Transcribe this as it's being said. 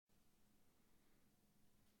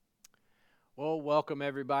Well, welcome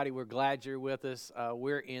everybody. We're glad you're with us.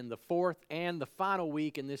 We're in the fourth and the final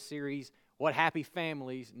week in this series, What Happy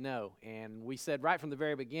Families Know. And we said right from the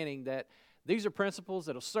very beginning that these are principles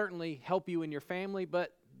that'll certainly help you in your family,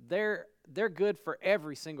 but they're good for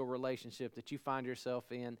every single relationship that you find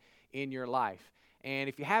yourself in your life. And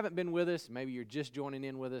if you haven't been with us, maybe you're just joining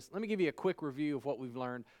in with us, let me give you a quick review of what we've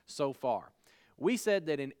learned so far. We said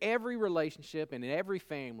that in every relationship and in every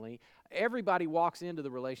family, everybody walks into the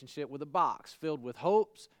relationship with a box filled with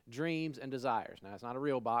hopes, dreams, and desires. Now, it's not a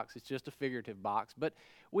real box, it's just a figurative box, but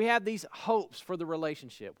we have these hopes for the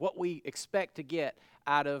relationship, what we expect to get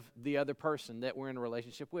out of the other person that we're in a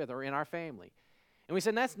relationship with or in our family. And we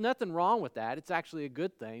said that's nothing wrong with that. It's actually a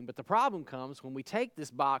good thing, but the problem comes when we take this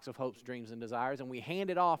box of hopes, dreams, and desires and we hand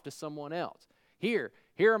it off to someone else. Here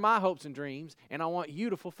are my hopes and dreams, and I want you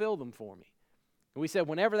to fulfill them for me. And we said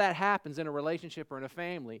whenever that happens in a relationship or in a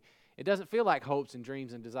family, it doesn't feel like hopes and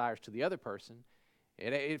dreams and desires to the other person.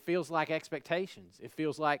 It feels like expectations. It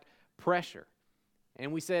feels like pressure.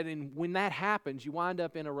 And we said when that happens, you wind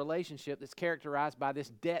up in a relationship that's characterized by this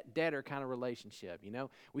debt-debtor kind of relationship. You know,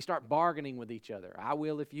 we start bargaining with each other. I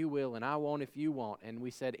will if you will, and I won't if you won't. And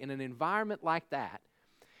we said in an environment like that,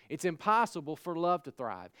 it's impossible for love to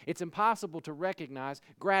thrive. It's impossible to recognize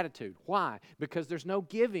gratitude. Why? Because there's no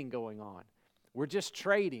giving going on. We're just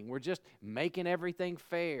trading. We're just making everything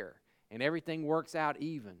fair, and everything works out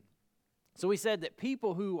even. So we said that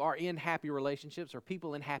people who are in happy relationships or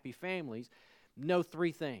people in happy families know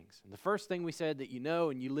three things. And the first thing we said that you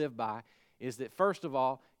know and you live by is that, first of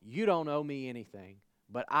all, you don't owe me anything,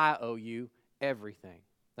 but I owe you everything.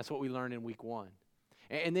 That's what we learned in week 1.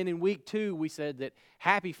 And then in week 2, we said that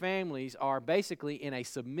happy families are basically in a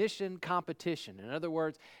submission competition. In other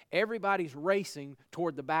words, everybody's racing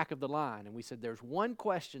toward the back of the line. And we said there's one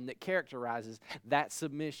question that characterizes that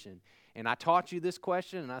submission. And I taught you this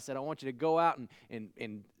question, and I said I want you to go out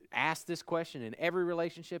and ask this question in every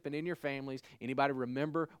relationship and in your families. Anybody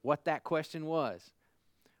remember what that question was?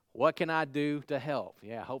 What can I do to help?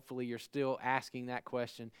 Yeah, hopefully you're still asking that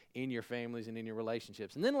question in your families and in your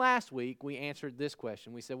relationships. And then last week we answered this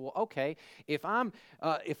question. We said, well, okay, if I'm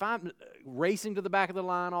racing to the back of the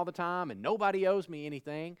line all the time and nobody owes me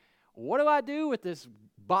anything, what do I do with this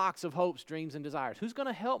box of hopes, dreams, and desires? Who's going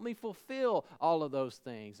to help me fulfill all of those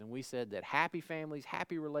things? And we said that happy families,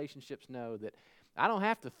 happy relationships know that I don't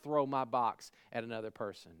have to throw my box at another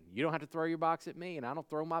person. You don't have to throw your box at me, and I don't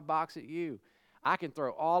throw my box at you. I can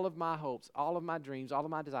throw all of my hopes, all of my dreams, all of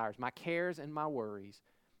my desires, my cares and my worries,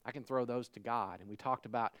 I can throw those to God. And we talked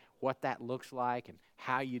about what that looks like and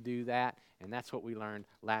how you do that, and that's what we learned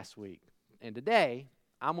last week. And today,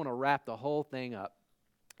 I'm going to wrap the whole thing up,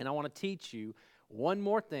 and I want to teach you one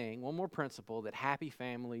more thing, one more principle that happy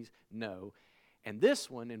families know, and this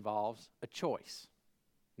one involves a choice.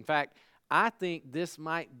 In fact, I think this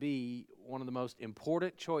might be one of the most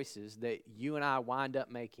important choices that you and I wind up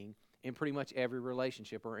making in pretty much every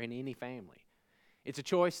relationship or in any family. It's a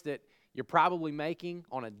choice that you're probably making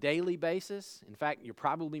on a daily basis. In fact, you're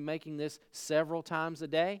probably making this several times a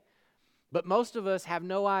day. But most of us have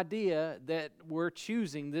no idea that we're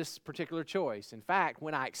choosing this particular choice. In fact,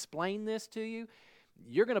 when I explain this to you,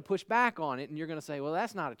 you're going to push back on it and you're going to say, well,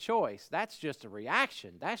 that's not a choice. That's just a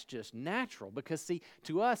reaction. That's just natural. Because, see,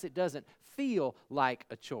 to us, it doesn't feel like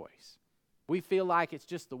a choice. We feel like it's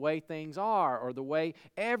just the way things are or the way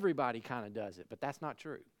everybody kind of does it, but that's not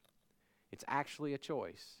true. It's actually a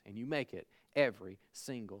choice, and you make it every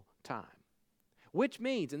single time. Which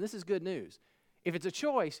means, and this is good news, if it's a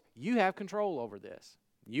choice, you have control over this.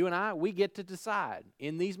 You and I, we get to decide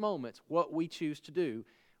in these moments what we choose to do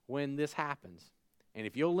when this happens. And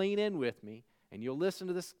if you'll lean in with me, and you'll listen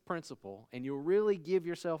to this principle, and you'll really give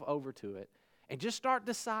yourself over to it, and just start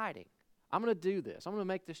deciding, I'm going to do this. I'm going to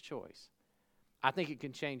make this choice. I think it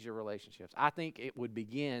can change your relationships. I think it would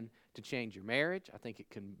begin to change your marriage. I think it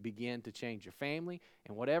can begin to change your family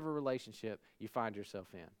and whatever relationship you find yourself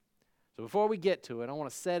in. So before we get to it, I want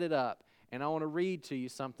to set it up, and I want to read to you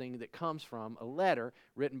something that comes from a letter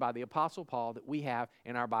written by the Apostle Paul that we have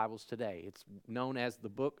in our Bibles today. It's known as the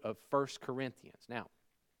book of 1 Corinthians. Now,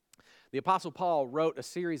 the Apostle Paul wrote a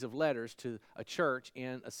series of letters to a church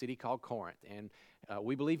in a city called Corinth, and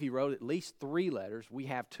we believe he wrote at least 3 letters. We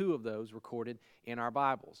have 2 of those recorded in our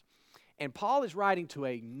Bibles. And Paul is writing to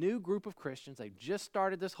a new group of Christians. They've just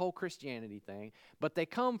started this whole Christianity thing, but they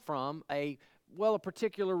come from a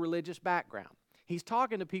particular religious background. He's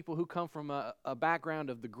talking to people who come from a background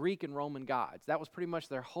of the Greek and Roman gods. That was pretty much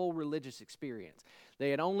their whole religious experience. They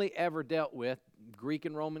had only ever dealt with Greek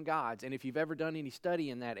and Roman gods. And if you've ever done any study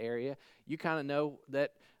in that area, you kind of know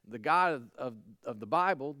that the God of the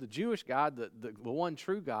Bible, the Jewish God, the one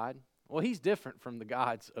true God, Well, he's different from the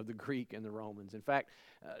gods of the Greek and the Romans. In fact,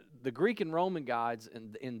 the Greek and Roman gods,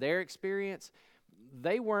 in their experience,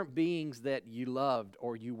 they weren't beings that you loved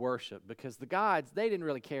or you worshiped, because the gods, they didn't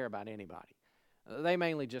really care about anybody. They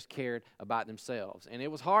mainly just cared about themselves. And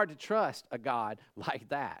it was hard to trust a god like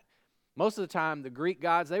that. Most of the time, the Greek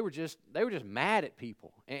gods, they were just mad at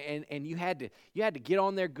people, and you had to get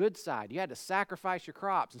on their good side. You had to sacrifice your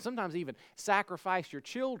crops, and sometimes even sacrifice your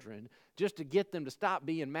children just to get them to stop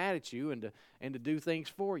being mad at you and to do things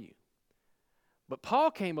for you. But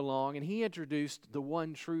Paul came along and he introduced the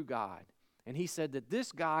one true God, and he said that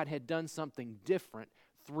this God had done something different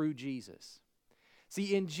through Jesus.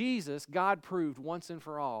 See, in Jesus, God proved once and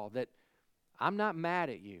for all that I'm not mad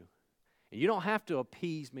at you. You don't have to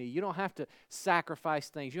appease me. You don't have to sacrifice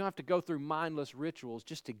things. You don't have to go through mindless rituals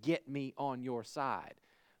just to get me on your side.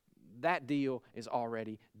 That deal is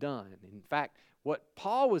already done. In fact, what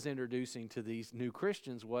Paul was introducing to these new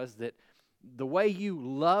Christians was that the way you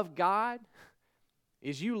love God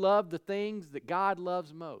is you love the things that God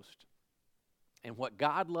loves most. And what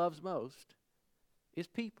God loves most is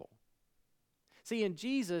people. See, in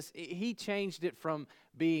Jesus, he changed it from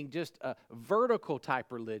being just a vertical type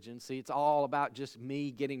religion. See, it's all about just me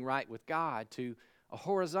getting right with God, to a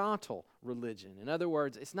horizontal religion. In other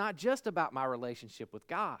words, it's not just about my relationship with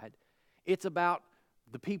God. It's about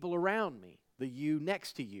the people around me, the you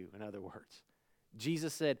next to you, in other words.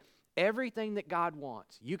 Jesus said, everything that God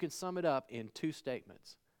wants, you can sum it up in two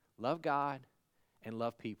statements: love God and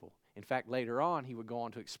love people. In fact, later on, he would go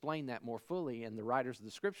on to explain that more fully, and the writers of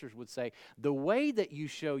the Scriptures would say, the way that you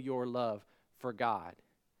show your love for God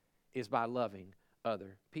is by loving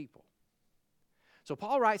other people. So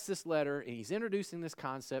Paul writes this letter, and he's introducing this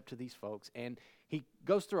concept to these folks, and he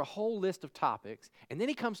goes through a whole list of topics, and then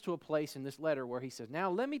he comes to a place in this letter where he says, now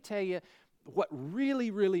let me tell you what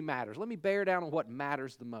really, really matters. Let me bear down on what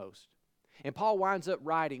matters the most. And Paul winds up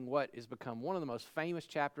writing what has become one of the most famous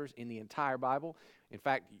chapters in the entire Bible. In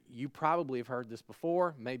fact, you probably have heard this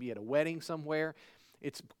before, maybe at a wedding somewhere.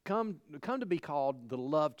 It's come to be called the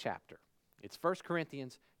love chapter. It's 1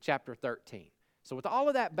 Corinthians chapter 13. So with all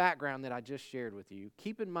of that background that I just shared with you,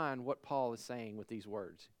 keep in mind what Paul is saying with these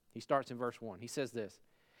words. He starts in verse 1. He says this.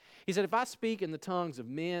 He said, if I speak in the tongues of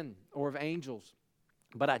men or of angels,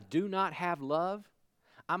 but I do not have love,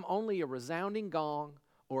 I'm only a resounding gong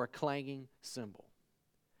or a clanging cymbal.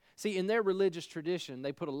 See, in their religious tradition,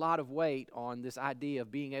 they put a lot of weight on this idea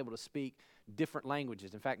of being able to speak different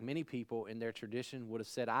languages. In fact, many people in their tradition would have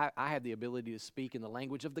said, I have the ability to speak in the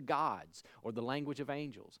language of the gods or the language of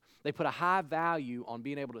angels. They put a high value on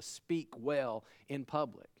being able to speak well in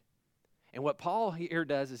public. And what Paul here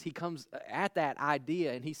does is he comes at that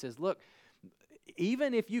idea and he says, look,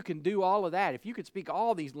 even if you can do all of that, if you could speak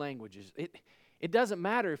all these languages, it doesn't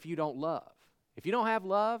matter if you don't love. If you don't have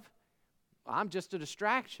love, I'm just a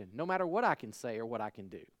distraction, no matter what I can say or what I can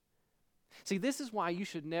do. See, this is why you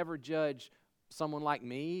should never judge someone like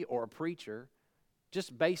me or a preacher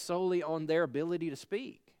just based solely on their ability to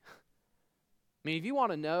speak. I mean, if you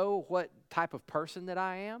want to know what type of person that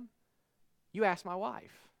I am, you ask my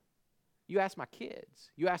wife. You ask my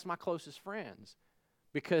kids. You ask my closest friends,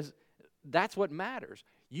 because that's what matters.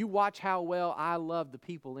 You watch how well I love the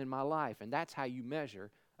people in my life, and that's how you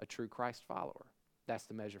measure a true Christ follower. That's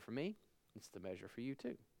the measure for me. It's the measure for you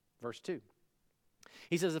too. Verse 2.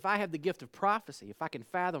 He says, if I have the gift of prophecy, if I can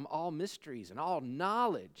fathom all mysteries and all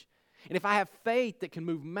knowledge, and if I have faith that can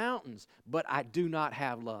move mountains, but I do not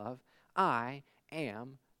have love, I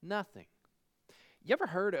am nothing. You ever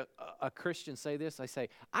heard a Christian say this? They say,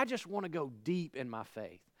 I just want to go deep in my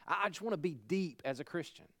faith. I just want to be deep as a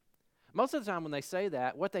Christian. Most of the time when they say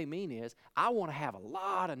that, what they mean is, I want to have a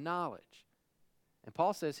lot of knowledge. And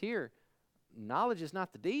Paul says here, knowledge is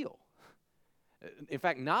not the deal. In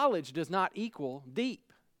fact, knowledge does not equal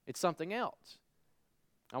deep. It's something else.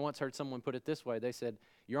 I once heard someone put it this way. They said,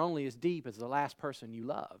 you're only as deep as the last person you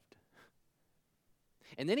loved.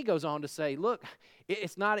 And then he goes on to say, look,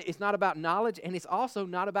 it's not about knowledge, and it's also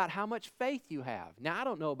not about how much faith you have. Now, I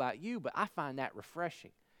don't know about you, but I find that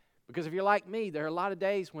refreshing. Because if you're like me, there are a lot of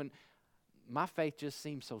days when my faith just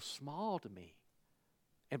seems so small to me.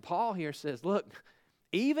 And Paul here says, look,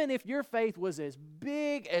 even if your faith was as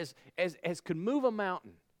big as could move a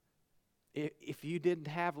mountain, if you didn't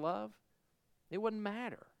have love, it wouldn't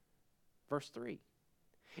matter. Verse 3.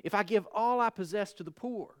 If I give all I possess to the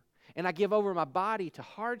poor, and I give over my body to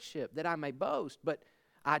hardship that I may boast, but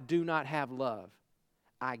I do not have love,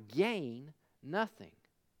 I gain nothing.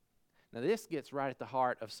 Now this gets right at the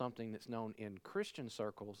heart of something that's known in Christian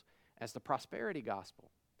circles as the prosperity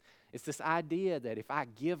gospel. It's this idea that if I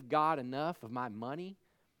give God enough of my money,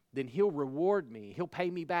 then he'll reward me. He'll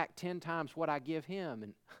pay me back 10 times what I give him.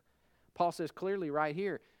 And Paul says clearly right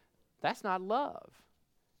here, that's not love.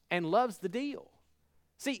 And love's the deal.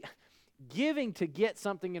 See, giving to get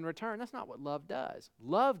something in return, that's not what love does.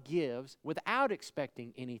 Love gives without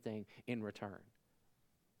expecting anything in return.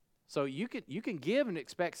 So you can give and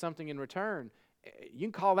expect something in return. You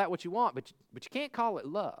can call that what you want, but you can't call it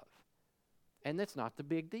love. And that's not the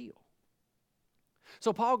big deal.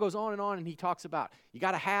 So Paul goes on and he talks about you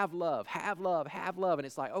got to have love, have love, have love. And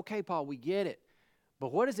it's like, okay, Paul, we get it.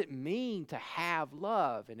 But what does it mean to have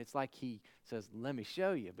love? And it's like he says, let me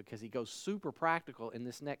show you, because he goes super practical in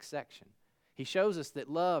this next section. He shows us that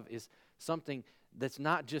love is something that's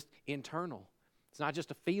not just internal. It's not just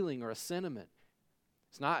a feeling or a sentiment.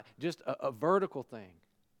 It's not just a vertical thing.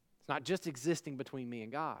 It's not just existing between me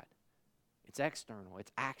and God. It's external.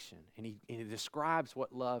 It's action. And he describes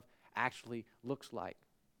what love actually looks like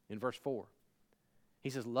in verse 4. He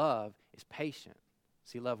says, love is patient.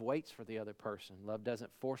 See, love waits for the other person. Love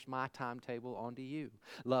doesn't force my timetable onto you.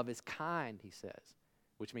 Love is kind, he says,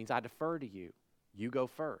 which means I defer to you. You go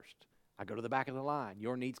first. I go to the back of the line.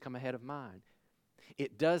 Your needs come ahead of mine.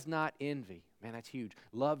 It does not envy. Man, that's huge.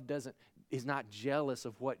 Love is not jealous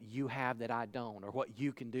of what you have that I don't, or what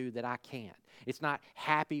you can do that I can't. It's not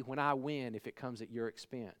happy when I win if it comes at your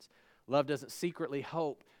expense. Love doesn't secretly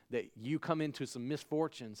hope that you come into some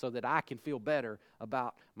misfortune so that I can feel better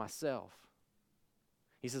about myself.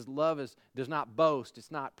 He says love does not boast.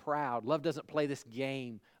 It's not proud. Love doesn't play this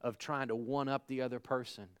game of trying to one-up the other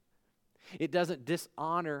person. It doesn't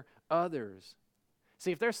dishonor others.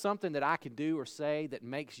 See, if there's something that I can do or say that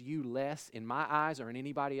makes you less in my eyes or in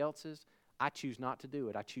anybody else's, I choose not to do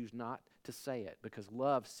it. I choose not to say it, because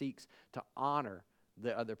love seeks to honor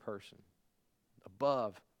the other person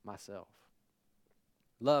above myself.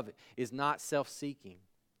 Love is not self-seeking.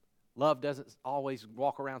 Love doesn't always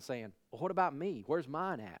walk around saying, well, what about me? Where's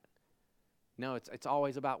mine at? No, it's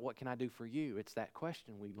always about what can I do for you? It's that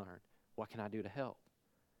question we learn. What can I do to help?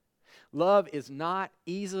 Love is not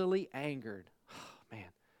easily angered. Oh, man,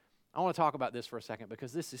 I want to talk about this for a second,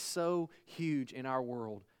 because this is so huge in our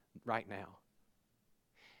world right now.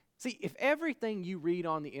 See, if everything you read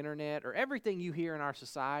on the internet or everything you hear in our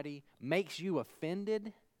society makes you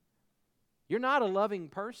offended, you're not a loving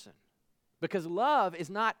person. Because love is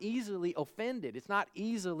not easily offended. It's not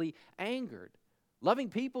easily angered. Loving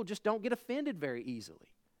people just don't get offended very easily.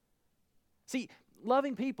 See,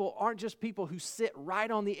 loving people aren't just people who sit right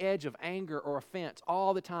on the edge of anger or offense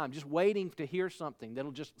all the time, just waiting to hear something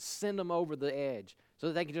that'll just send them over the edge so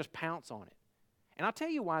that they can just pounce on it. And I'll tell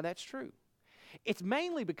you why that's true. It's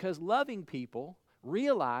mainly because loving people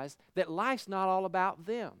realize that life's not all about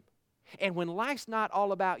them. And when life's not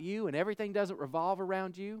all about you and everything doesn't revolve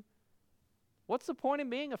around you, what's the point in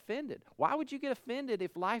being offended? Why would you get offended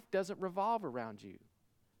if life doesn't revolve around you?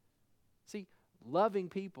 See, loving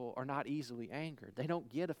people are not easily angered. They don't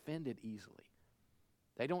get offended easily.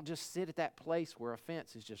 They don't just sit at that place where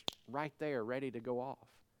offense is just right there, ready to go off.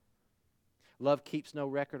 Love keeps no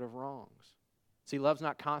record of wrongs. See, love's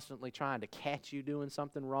not constantly trying to catch you doing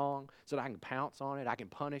something wrong so that I can pounce on it, I can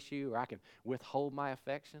punish you, or I can withhold my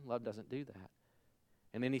affection. Love doesn't do that.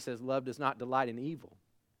 And then he says, love does not delight in evil,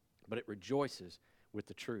 but it rejoices with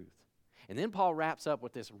the truth. And then Paul wraps up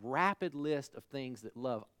with this rapid list of things that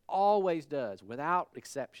love always does, without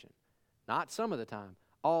exception. Not some of the time,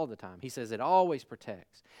 all the time. He says it always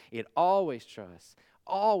protects, it always trusts,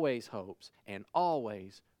 always hopes, and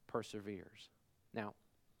always perseveres. Now,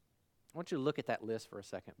 I want you to look at that list for a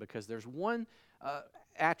second, because there's one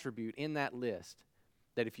attribute in that list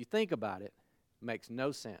that, if you think about it, makes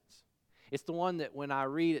no sense. It's the one that when I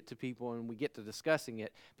read it to people and we get to discussing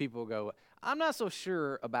it, people go, I'm not so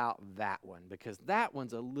sure about that one, because that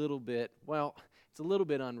one's a little bit, well, it's a little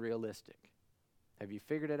bit unrealistic. Have you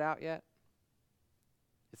figured it out yet?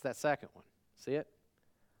 It's that second one. See it?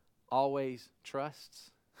 Always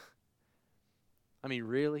trusts. I mean,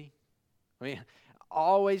 really?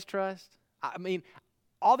 Always trust. I mean,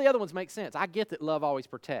 all the other ones make sense. I get that love always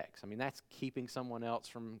protects. I mean, that's keeping someone else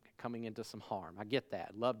from coming into some harm. I get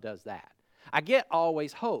that. Love does that. I get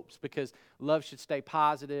always hopes, because love should stay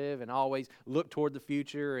positive and always look toward the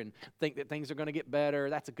future and think that things are going to get better.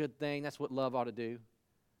 That's a good thing. That's what love ought to do.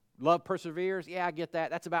 Love perseveres. Yeah, I get that.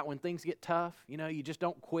 That's about when things get tough. You know, you just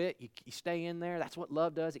don't quit. You stay in there. That's what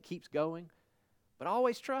love does. It keeps going. But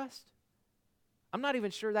always trust? I'm not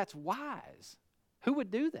even sure that's wise. Who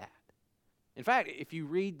would do that? In fact, if you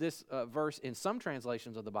read this verse in some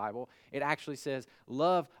translations of the Bible, it actually says,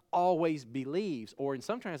 love always believes, or in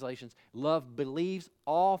some translations, love believes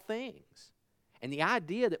all things. And the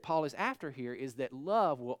idea that Paul is after here is that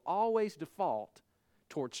love will always default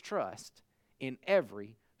towards trust in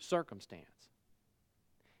every circumstance.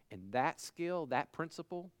 And that skill, that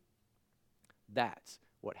principle, that's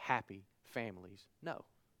what happy families know.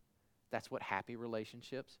 That's what happy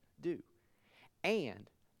relationships do. And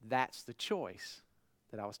that's the choice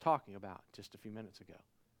that I was talking about just a few minutes ago.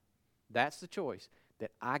 That's the choice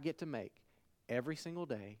that I get to make every single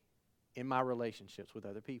day in my relationships with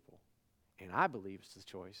other people. And I believe it's the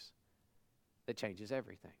choice that changes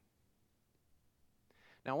everything.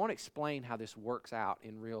 Now, I want to explain how this works out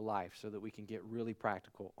in real life so that we can get really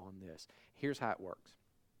practical on this. Here's how it works.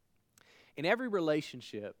 In every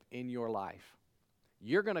relationship in your life,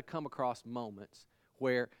 you're going to come across moments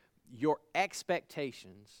where your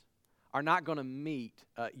expectations are not going to meet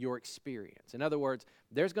your experience. In other words,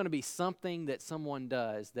 there's going to be something that someone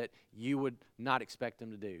does that you would not expect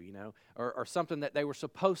them to do, or something that they were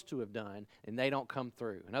supposed to have done and they don't come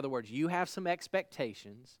through. In other words, you have some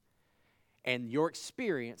expectations and your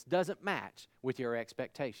experience doesn't match with your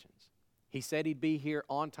expectations. He said he'd be here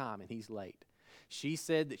on time and he's late. She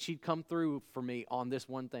said that she'd come through for me on this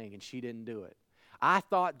one thing and she didn't do it. I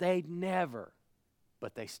thought they'd never,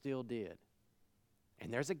 but they still did.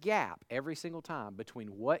 And there's a gap every single time between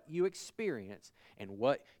what you experience and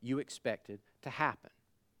what you expected to happen.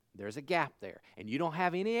 There's a gap there. And you don't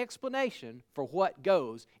have any explanation for what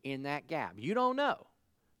goes in that gap. You don't know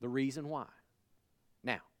the reason why.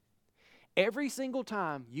 Now, every single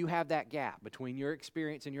time you have that gap between your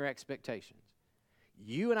experience and your expectations,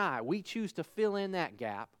 you and I, we choose to fill in that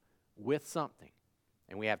gap with something.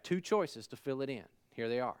 And we have two choices to fill it in. Here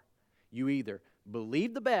they are. You either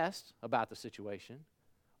believe the best about the situation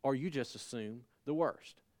or you just assume the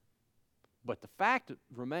worst. But the fact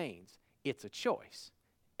remains, it's a choice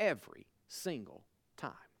every single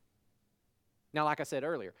time. Now, like I said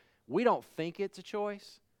earlier, we don't think it's a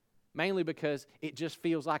choice, mainly because it just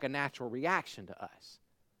feels like a natural reaction to us.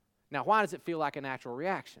 Now, why does it feel like a natural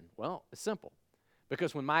reaction? Well, it's simple.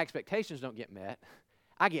 Because when my expectations don't get met,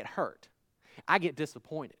 I get hurt. I get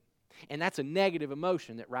disappointed. And that's a negative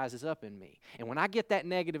emotion that rises up in me. And when I get that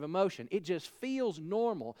negative emotion, it just feels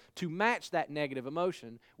normal to match that negative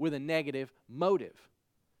emotion with a negative motive.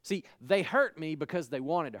 See, they hurt me because they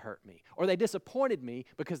wanted to hurt me. Or they disappointed me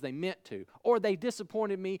because they meant to. Or they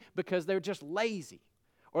disappointed me because they're just lazy.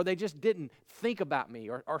 Or they just didn't think about me.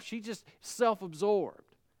 Or she's just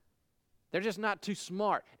self-absorbed. They're just not too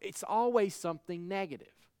smart. It's always something negative.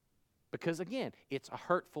 Because, again, it's a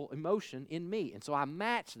hurtful emotion in me. And so I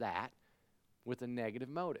match that with a negative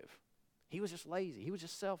motive. He was just lazy. He was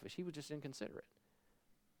just selfish. He was just inconsiderate.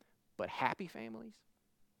 But happy families,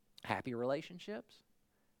 happy relationships,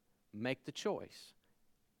 make the choice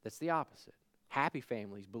that's the opposite. Happy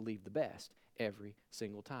families believe the best every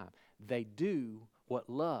single time. They do what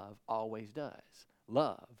love always does.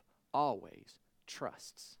 Love always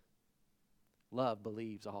trusts. Love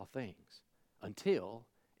believes all things until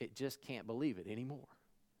it just can't believe it anymore.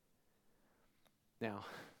 Now,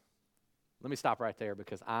 let me stop right there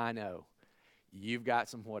because I know you've got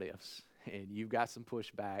some what ifs and you've got some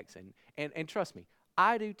pushbacks and trust me,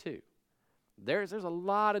 I do too. There's a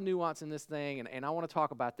lot of nuance in this thing and I want to talk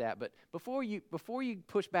about that. But before you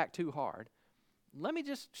push back too hard, let me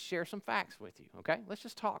just share some facts with you, okay?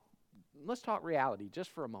 Let's talk reality just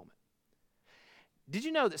for a moment. Did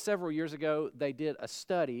you know that several years ago they did a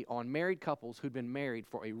study on married couples who'd been married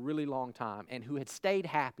for a really long time and who had stayed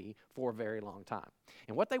happy for a very long time?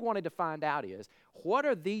 And what they wanted to find out is, what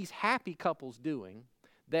are these happy couples doing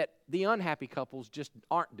that the unhappy couples just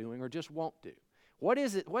aren't doing or just won't do? What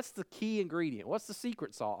is it? What's the key ingredient? What's the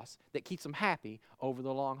secret sauce that keeps them happy over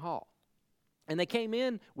the long haul? And they came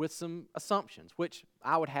in with some assumptions, which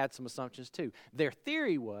I would have had some assumptions too. Their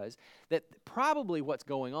theory was that probably what's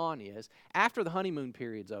going on is after the honeymoon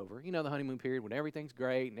period's over, the honeymoon period when everything's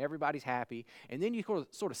great and everybody's happy, and then you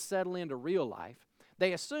sort of settle into real life,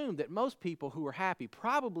 they assumed that most people who were happy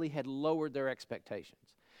probably had lowered their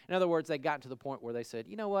expectations. In other words, they got to the point where they said,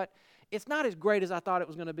 you know what, it's not as great as I thought it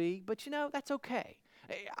was going to be, but that's okay.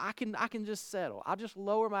 I can just settle. I'll just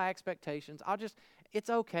lower my expectations. It's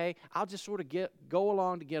okay. I'll just sort of go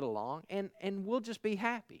along to get along, and we'll just be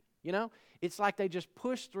happy. It's like they just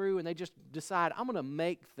push through and they just decide, I'm going to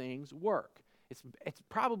make things work. It's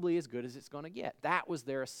probably as good as it's going to get. That was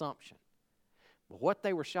their assumption. But what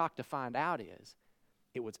they were shocked to find out is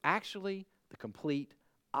it was actually the complete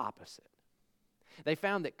opposite. They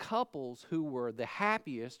found that couples who were the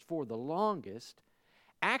happiest for the longest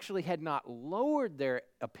actually had not lowered their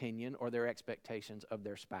opinion or their expectations of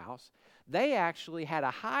their spouse. They actually had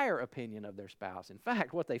a higher opinion of their spouse. In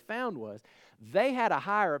fact, what they found was they had a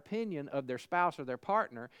higher opinion of their spouse or their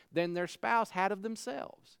partner than their spouse had of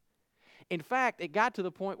themselves. In fact, it got to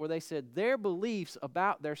the point where they said their beliefs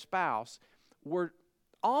about their spouse were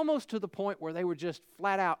almost to the point where they were just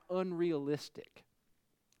flat out unrealistic.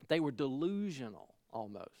 They were delusional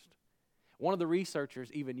almost. One of the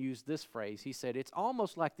researchers even used this phrase. He said, it's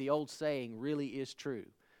almost like the old saying really is true.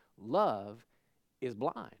 Love is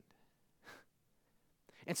blind.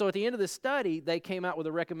 And so at the end of the study, they came out with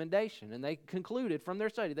a recommendation, and they concluded from their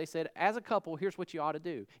study, they said, as a couple, here's what you ought to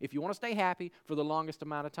do. If you want to stay happy for the longest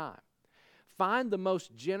amount of time, find the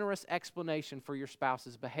most generous explanation for your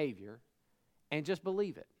spouse's behavior and just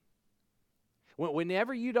believe it.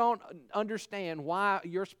 Whenever you don't understand why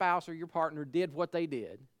your spouse or your partner did what they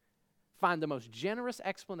did, find the most generous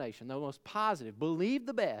explanation, the most positive, believe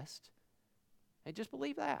the best, and just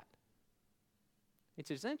believe that. It's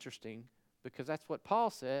just interesting because that's what Paul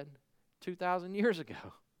said 2,000 years ago.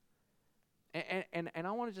 And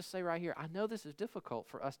I want to just say right here, I know this is difficult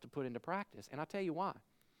for us to put into practice, and I'll tell you why.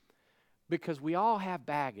 Because we all have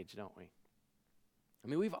baggage, don't we? I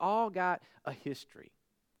mean, we've all got a history.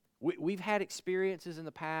 We've had experiences in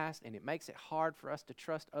the past, and it makes it hard for us to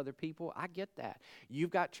trust other people. I get that.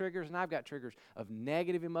 You've got triggers, and I've got triggers of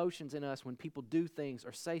negative emotions in us when people do things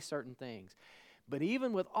or say certain things. But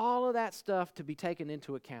even with all of that stuff to be taken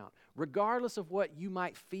into account, regardless of what you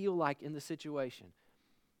might feel like in the situation,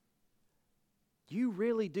 you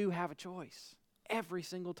really do have a choice every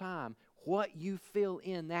single time what you fill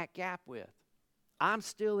in that gap with. I'm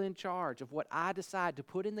still in charge of what I decide to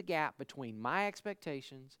put in the gap between my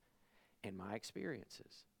expectations and my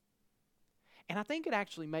experiences. And I think it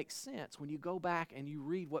actually makes sense when you go back and you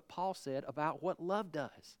read what Paul said about what love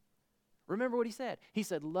does. Remember what he said. He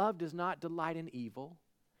said, love does not delight in evil.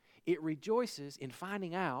 It rejoices in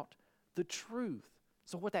finding out the truth.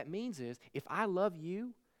 So what that means is, if I love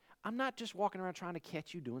you, I'm not just walking around trying to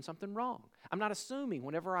catch you doing something wrong. I'm not assuming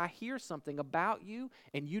whenever I hear something about you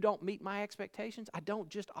and you don't meet my expectations, I don't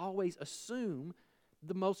just always assume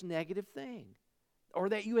the most negative thing or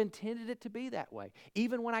that you intended it to be that way.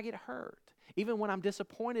 Even when I get hurt, even when I'm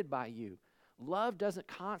disappointed by you, love doesn't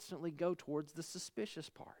constantly go towards the suspicious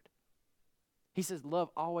part. He says love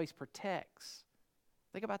always protects.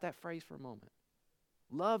 Think about that phrase for a moment.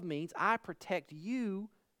 Love means I protect you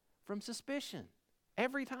from suspicion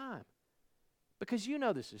every time. Because you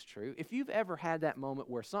know this is true. If you've ever had that moment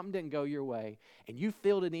where something didn't go your way and you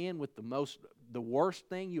filled it in with the worst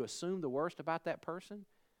thing, you assumed the worst about that person,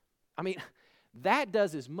 I mean, that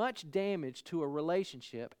does as much damage to a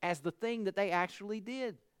relationship as the thing that they actually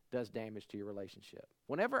did does damage to your relationship.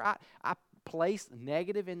 Whenever I place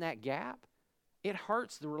negative in that gap, it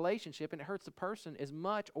hurts the relationship and it hurts the person as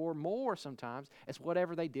much or more sometimes as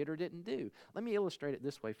whatever they did or didn't do. Let me illustrate it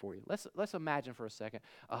this way for you. Let's imagine for a second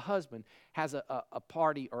a husband has a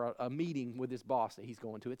party or a meeting with his boss that he's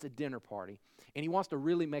going to. It's a dinner party, and he wants to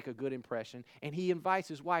really make a good impression, and he invites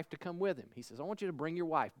his wife to come with him. He says, I want you to bring your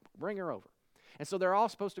wife. Bring her over. And so they're all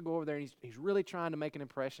supposed to go over there, and he's really trying to make an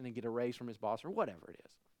impression and get a raise from his boss or whatever it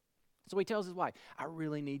is. So he tells his wife, I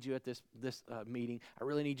really need you at this meeting. I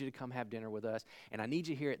really need you to come have dinner with us, and I need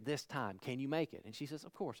you here at this time. Can you make it? And she says,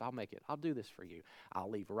 of course, I'll make it. I'll do this for you. I'll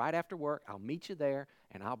leave right after work. I'll meet you there,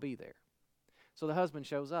 and I'll be there. So the husband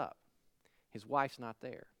shows up. His wife's not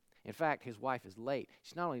there. In fact, his wife is late.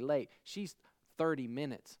 She's not only late, she's 30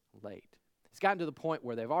 minutes late. It's gotten to the point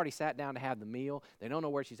where they've already sat down to have the meal. They don't know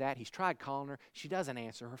where she's at. He's tried calling her. She doesn't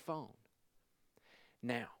answer her phone.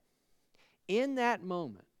 Now, in that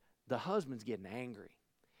moment, the husband's getting angry.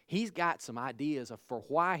 He's got some ideas for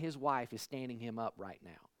why his wife is standing him up right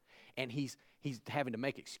now. And he's having to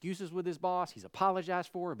make excuses with his boss. He's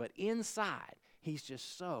apologized for her, but inside, he's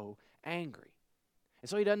just so angry. And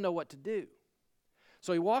so he doesn't know what to do.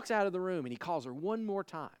 So he walks out of the room and he calls her one more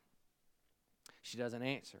time. She doesn't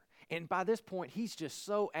answer. And by this point, he's just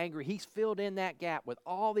so angry. He's filled in that gap with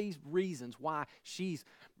all these reasons why she's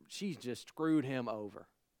just screwed him over.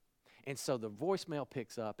 And so the voicemail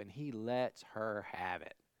picks up and he lets her have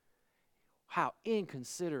it. How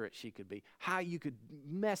inconsiderate she could be. How you could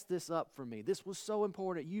mess this up for me. This was so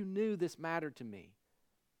important. You knew this mattered to me.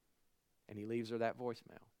 And he leaves her that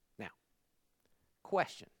voicemail. Now,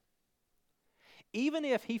 question. Even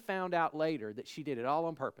if he found out later that she did it all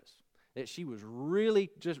on purpose, that she was really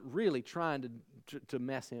trying to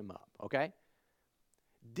mess him up, okay?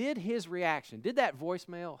 Did his reaction, did that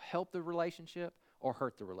voicemail help the relationship or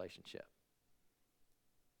hurt the relationship?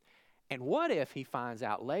 And what if he finds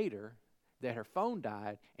out later that her phone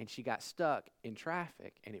died and she got stuck in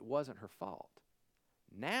traffic and it wasn't her fault?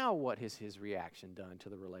 Now what has his reaction done to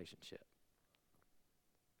the relationship?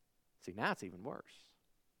 See, now it's even worse.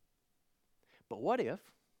 But what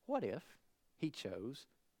if he chose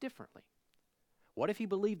differently? What if he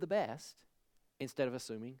believed the best instead of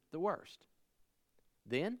assuming the worst?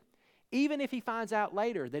 Then, even if he finds out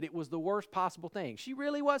later that it was the worst possible thing, she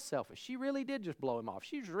really was selfish. She really did just blow him off.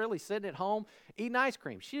 She was really sitting at home eating ice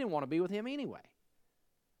cream. She didn't want to be with him anyway.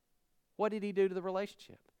 What did he do to the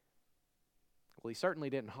relationship? Well, he certainly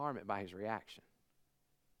didn't harm it by his reaction.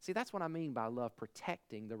 See, that's what I mean by love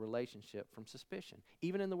protecting the relationship from suspicion.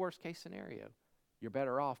 Even in the worst case scenario, you're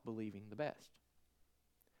better off believing the best.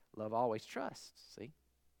 Love always trusts, see?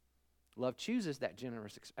 Love chooses that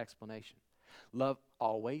generous explanation. Love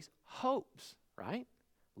always hopes, right?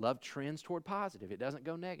 Love trends toward positive. It doesn't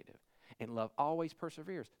go negative. And love always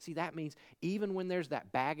perseveres. See, that means even when there's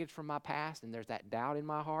that baggage from my past and there's that doubt in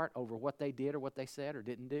my heart over what they did or what they said or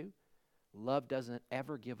didn't do, love doesn't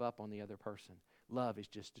ever give up on the other person. Love is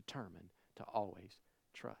just determined to always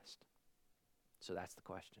trust. So that's the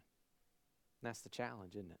question. That's the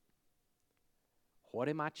challenge, isn't it? What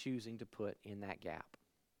am I choosing to put in that gap?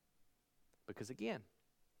 Because again,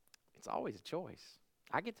 it's always a choice.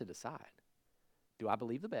 I get to decide. Do I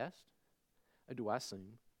believe the best or do I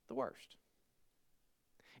assume the worst?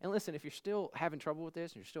 And listen, if you're still having trouble with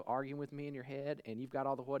this and you're still arguing with me in your head and you've got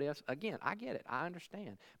all the what ifs, again, I get it. I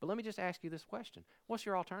understand. But let me just ask you this question. What's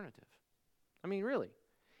your alternative? I mean, really,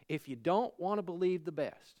 if you don't want to believe the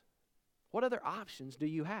best, what other options do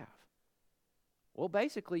you have? Well,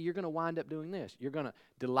 basically, you're going to wind up doing this. You're going to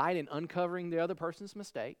delight in uncovering the other person's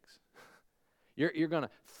mistakes. You're going to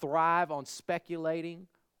thrive on speculating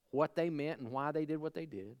what they meant and why they did what they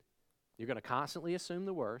did. You're going to constantly assume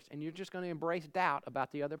the worst, and you're just going to embrace doubt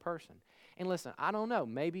about the other person. And listen, I don't know.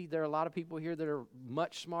 Maybe there are a lot of people here that are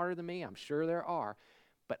much smarter than me. I'm sure there are.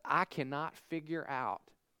 But I cannot figure out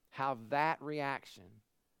how that reaction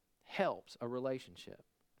helps a relationship.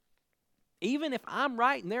 Even if I'm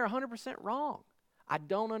right and they're 100% wrong, I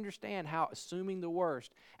don't understand how assuming the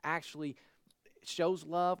worst actually shows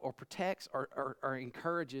love or protects or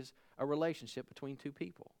encourages a relationship between two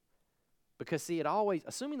people. Because see,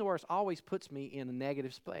 assuming the worst always puts me in a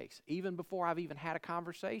negative space, even before I've even had a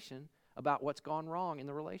conversation about what's gone wrong in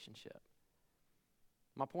the relationship.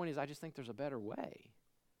 My point is, I just think there's a better way.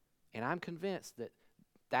 And I'm convinced that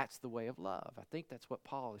that's the way of love. I think that's what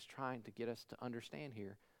Paul is trying to get us to understand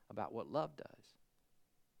here about what love does.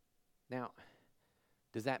 Now,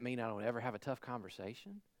 does that mean I don't ever have a tough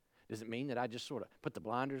conversation? Does it mean that I just sort of put the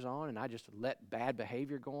blinders on and I just let bad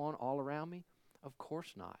behavior go on all around me? Of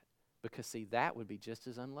course not. Because, see, that would be just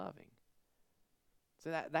as unloving.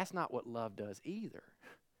 So that's not what love does either.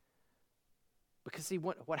 Because, see,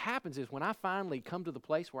 what happens is when I finally come to the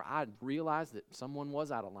place where I realize that someone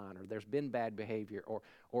was out of line or there's been bad behavior or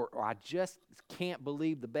I just can't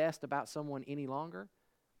believe the best about someone any longer,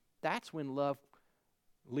 that's when love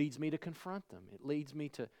leads me to confront them. It leads me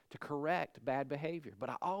to correct bad behavior. But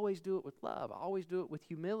I always do it with love. I always do it with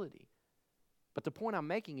humility. But the point I'm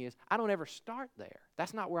making is I don't ever start there.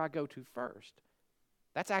 That's not where I go to first.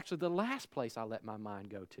 That's actually the last place I let my mind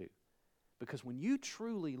go to. Because when you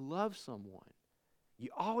truly love someone, you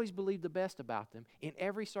always believe the best about them in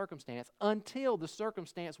every circumstance until the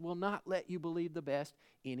circumstance will not let you believe the best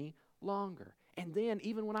any longer. And then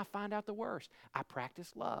even when I find out the worst, I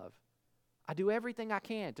practice love. I do everything I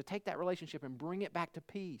can to take that relationship and bring it back to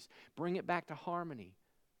peace, bring it back to harmony.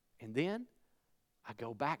 And then I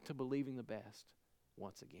go back to believing the best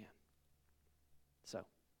once again. So,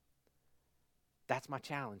 that's my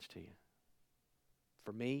challenge to you.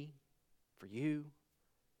 For me, for you,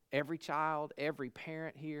 every child, every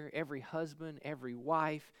parent here, every husband, every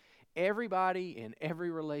wife, everybody in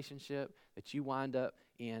every relationship that you wind up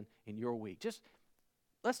in your week.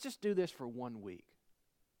 Let's just do this for 1 week.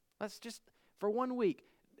 For 1 week,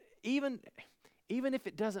 even if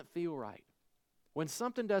it doesn't feel right, when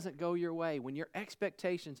something doesn't go your way, when your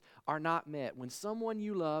expectations are not met, when someone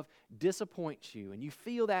you love disappoints you and you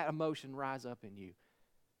feel that emotion rise up in you,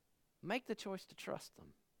 make the choice to trust them.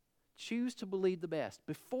 Choose to believe the best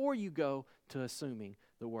before you go to assuming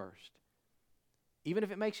the worst. Even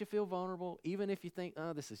if it makes you feel vulnerable, even if you think,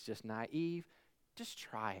 oh, this is just naive, just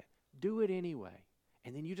try it. Do it anyway.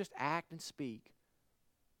 And then you just act and speak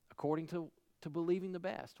according to believing the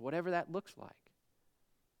best, whatever that looks like.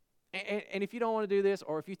 And if you don't want to do this,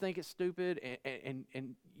 or if you think it's stupid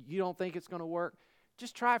and you don't think it's going to work,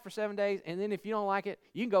 just try it for 7 days, and then if you don't like it,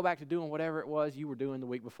 you can go back to doing whatever it was you were doing the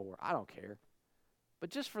week before. I don't care. But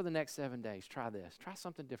just for the next 7 days, try this. Try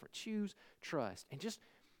something different. Choose trust, and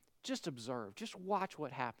just observe. Just watch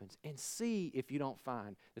what happens, and see if you don't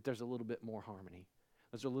find that there's a little bit more harmony.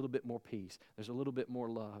 There's a little bit more peace. There's a little bit more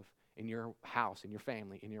love in your house, in your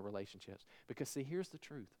family, in your relationships. Because, see, here's the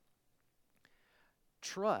truth.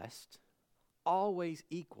 Trust always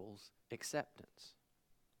equals acceptance.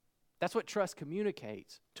 That's what trust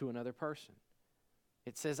communicates to another person.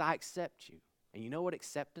 It says, I accept you. And you know what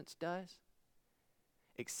acceptance does?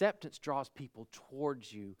 Acceptance draws people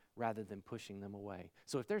towards you rather than pushing them away.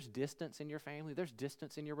 So if there's distance in your family, there's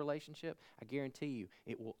distance in your relationship, I guarantee you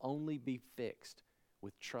it will only be fixed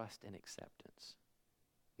with trust and acceptance.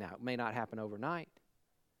 Now, it may not happen overnight,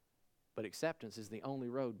 but acceptance is the only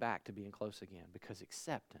road back to being close again, because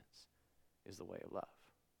acceptance is the way of love.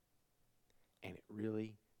 And it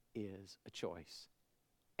really is a choice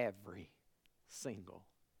every single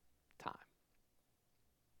time.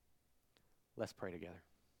 Let's pray together.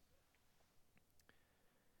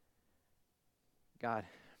 God,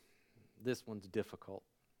 this one's difficult.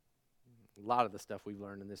 A lot of the stuff we've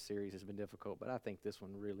learned in this series has been difficult, but I think this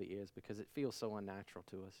one really is because it feels so unnatural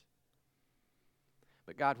to us.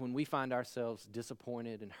 But God, when we find ourselves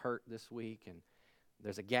disappointed and hurt this week, and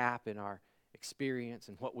there's a gap in our experience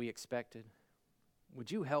and what we expected,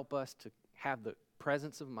 would you help us to have the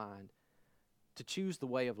presence of mind to choose the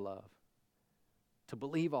way of love, to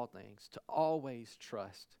believe all things, to always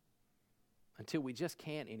trust until we just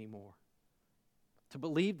can't anymore, to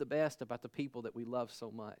believe the best about the people that we love so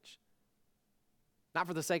much, not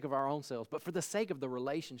for the sake of our own selves, but for the sake of the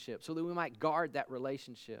relationship, so that we might guard that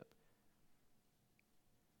relationship.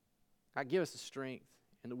 God, give us the strength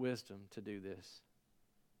and the wisdom to do this.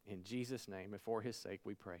 In Jesus' name and for his sake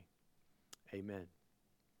we pray. Amen.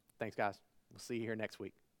 Thanks, guys. We'll see you here next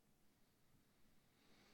week.